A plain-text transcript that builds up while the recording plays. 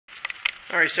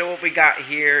Alright, so what we got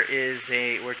here is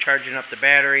we're charging up the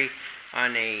battery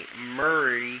on a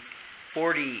Murry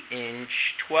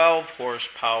 40-inch 12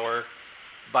 horsepower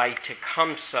by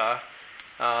Tecumseh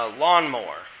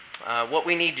lawnmower. What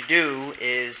we need to do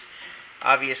is,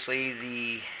 obviously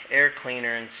the air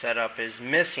cleaner and setup is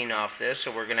missing off this,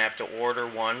 so we're going to have to order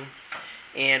one.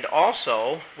 And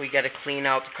also, we got to clean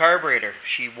out the carburetor.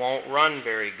 She won't run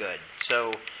very good.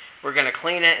 So we're going to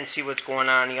clean it and see what's going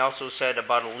on. He also said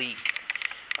about a leak.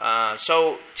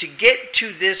 So to get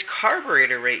to this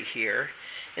carburetor right here,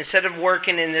 instead of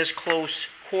working in this close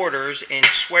quarters and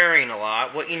swearing a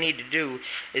lot, what you need to do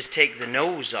is take the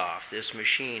nose off this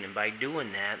machine. And by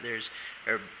doing that,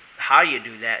 how you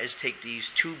do that is take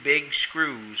these two big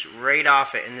screws right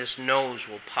off it, and this nose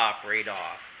will pop right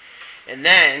off. And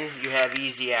then you have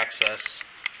easy access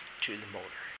to the motor.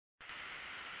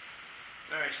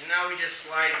 Alright, so now we just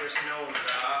slide this nose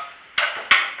off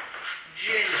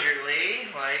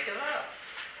gingerly, like this.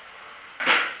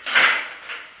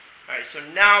 Alright, so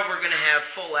now we're going to have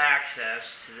full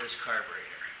access to this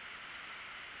carburetor.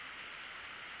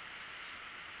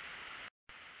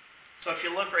 So if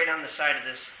you look right on the side of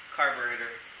this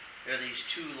carburetor, there are these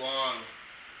two long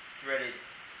threaded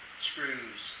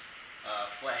screws.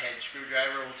 Flathead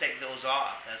screwdriver will take those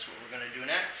off. That's what we're going to do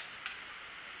next.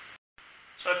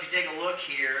 So if you take a look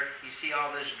here, you see all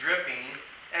this dripping.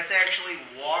 That's actually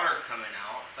water coming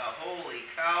out. Holy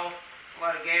cow, that's a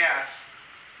lot of gas.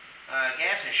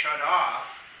 Gas is shut off,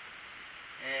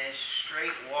 and it's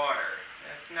straight water.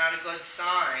 That's not a good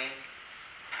sign.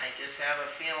 I just have a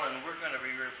feeling we're going to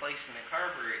be replacing the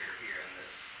carburetor here in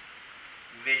this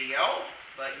video.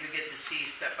 But you get to see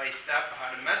step by step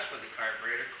how to mess with the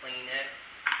carburetor, clean it,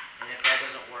 and if that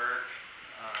doesn't work,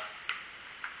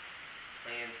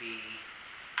 plan B,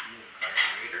 new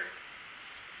carburetor.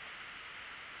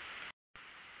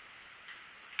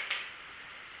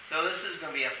 So this is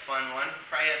going to be a fun one.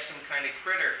 Probably have some kind of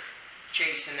critter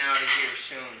chasing out of here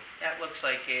soon. That looks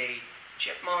like a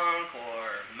chipmunk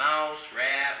or mouse,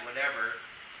 rat, whatever.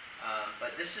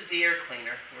 But this is the air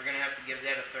cleaner. We're going to have to give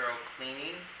that a thorough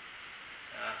cleaning.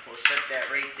 We'll set that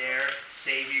right there,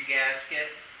 save your gasket,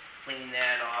 clean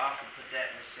that off, and put that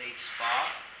in a safe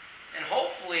spot. And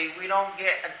hopefully we don't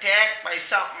get attacked by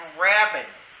something rabid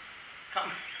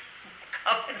coming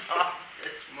off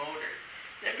this motor.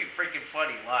 That'd be freaking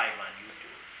funny live on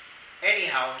YouTube.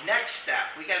 Anyhow, next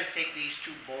step, we got to take these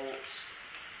two bolts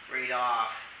right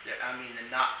off. The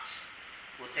nuts.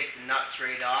 We'll take the nuts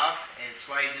right off and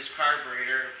slide this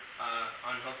carburetor,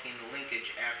 unhooking the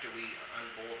linkage after we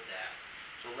unbolt that.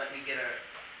 So let me get a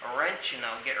wrench and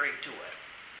I'll get right to it.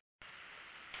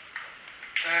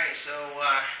 Alright, so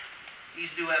these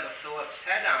do have a Phillips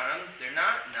head on them. They're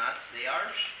not nuts, they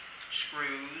are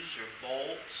screws or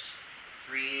bolts.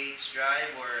 3/8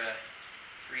 drive or a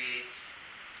 3/8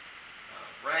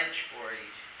 wrench or a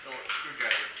Phillips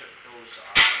screwdriver. Took those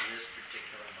off on this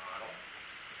particular model.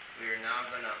 We are now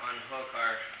going to unhook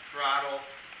our throttle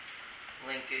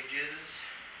linkages,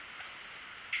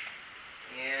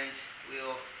 and we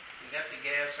got the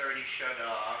gas already shut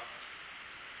off.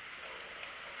 So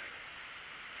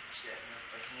setting up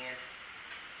the hand.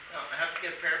 No, I have to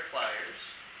get a pair of pliers.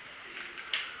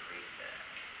 Right back.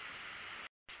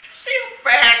 See how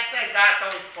fast I got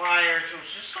those pliers? It was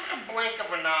just like a blink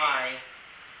of an eye.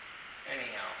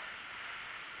 Anyhow.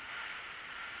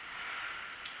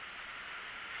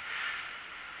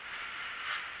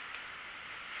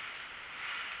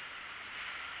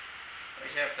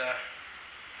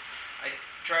 I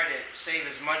try to save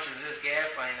as much of this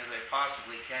gas line as I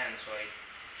possibly can, so I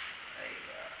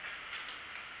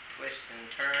twist and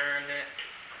turn it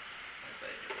as I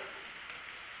do it.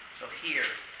 So here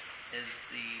is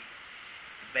the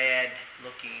bad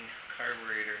looking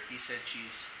carburetor. He said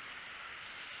she's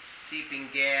seeping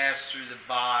gas through the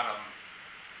bottom.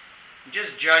 I'm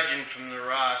just judging from the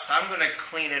rust. I'm going to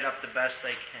clean it up the best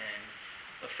I can.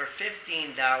 But for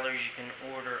 $15, you can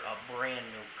order a brand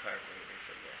new carburetor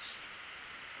for this.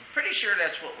 I'm pretty sure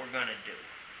that's what we're going to do.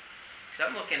 Because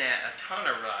I'm looking at a ton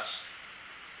of rust.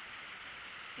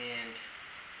 And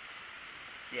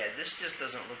yeah, this just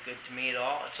doesn't look good to me at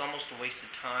all. It's almost a waste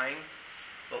of time.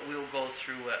 But we'll go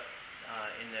through it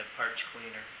in the parts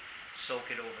cleaner. Soak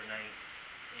it overnight.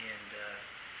 And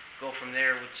go from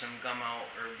there with some gum out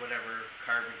or whatever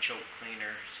carbon choke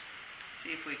cleaners.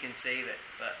 See if we can save it.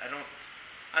 But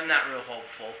I'm not real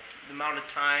hopeful. The amount of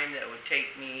time that would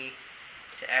take me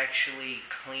to actually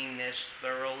clean this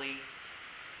thoroughly,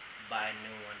 buy a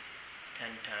new one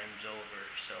 10 times over.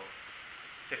 So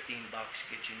 $15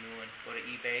 get you a new one. Go to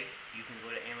eBay. You can go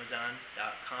to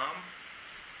Amazon.com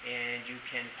and you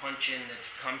can punch in the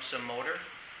Tecumseh motor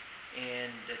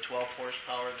and the 12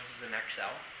 horsepower, this is an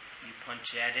XL. You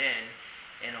punch that in,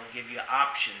 and it'll give you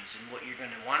options and what you're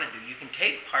going to want to do. You can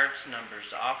take parts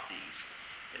numbers off these,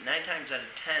 but 9 times out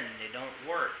of 10 they don't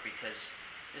work because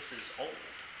this is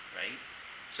old, right?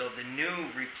 So the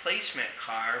new replacement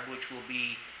carb, which will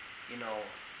be, you know,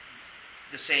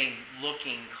 the same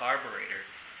looking carburetor,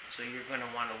 so you're going to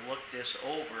want to look this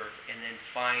over and then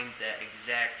find the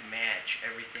exact match.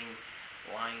 Everything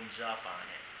lines up on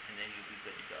it, and then you'll be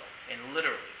good to go. And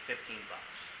literally 15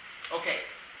 bucks. Okay,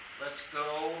 let's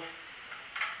go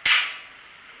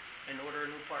and order a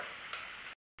new part.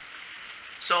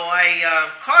 So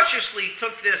I cautiously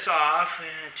took this off.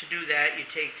 To do that, you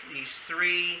take these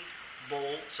 3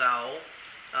 bolts out.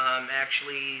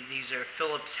 Actually, these are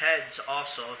Phillips heads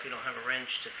also, if you don't have a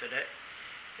wrench to fit it.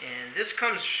 And this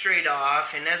comes straight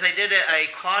off, and as I did it, I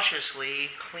cautiously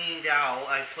cleaned out.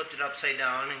 I flipped it upside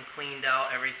down and cleaned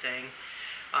out everything.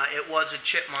 It was a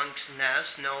chipmunk's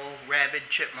nest. No rabid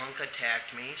chipmunk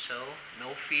attacked me, so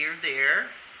no fear there.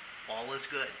 All is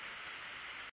good.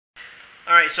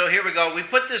 Alright, so here we go. We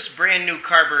put this brand new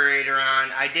carburetor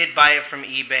on. I did buy it from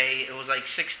eBay. It was like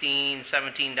 $16,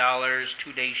 $17,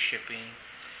 2 days shipping.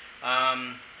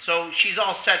 So she's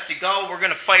all set to go. We're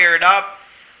going to fire it up.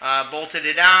 Bolted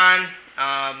it on.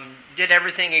 Did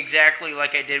everything exactly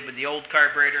like I did with the old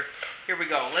carburetor. Here we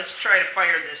go. Let's try to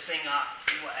fire this thing up.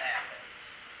 See what happens.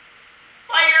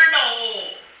 Fire no!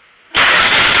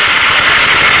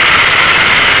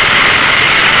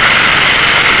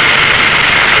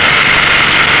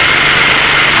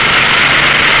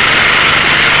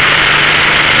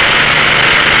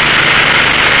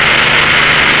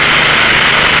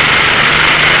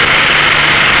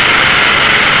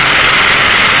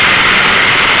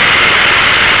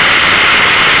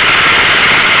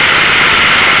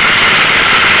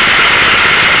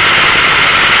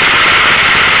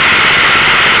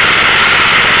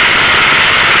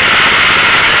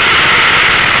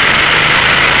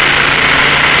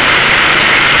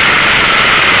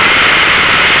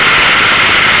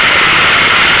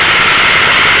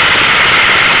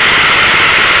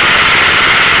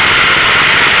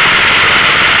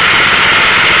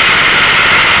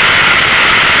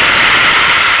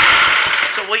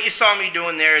 Saw me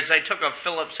doing there is I took a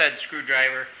Phillips head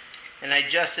screwdriver and I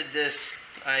adjusted this.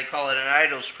 I call it an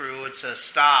idle screw. It's a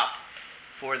stop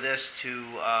for this to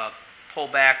pull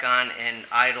back on and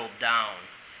idle down.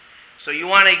 So you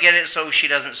want to get it so she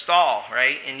doesn't stall,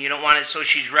 right? And you don't want it so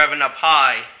she's revving up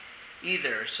high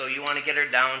either. So you want to get her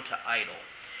down to idle.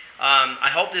 I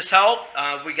hope this helped.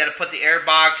 We got to put the air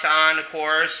box on, of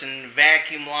course, and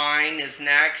vacuum line is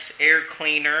next. Air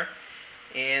cleaner.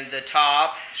 And the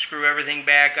top, screw everything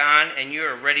back on, and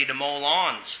you're ready to mow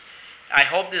lawns. I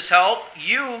hope this helped.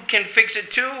 You can fix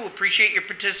it too. Appreciate your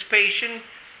participation.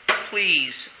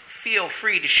 Please feel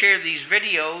free to share these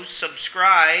videos,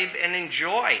 subscribe, and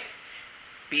enjoy.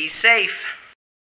 Be safe.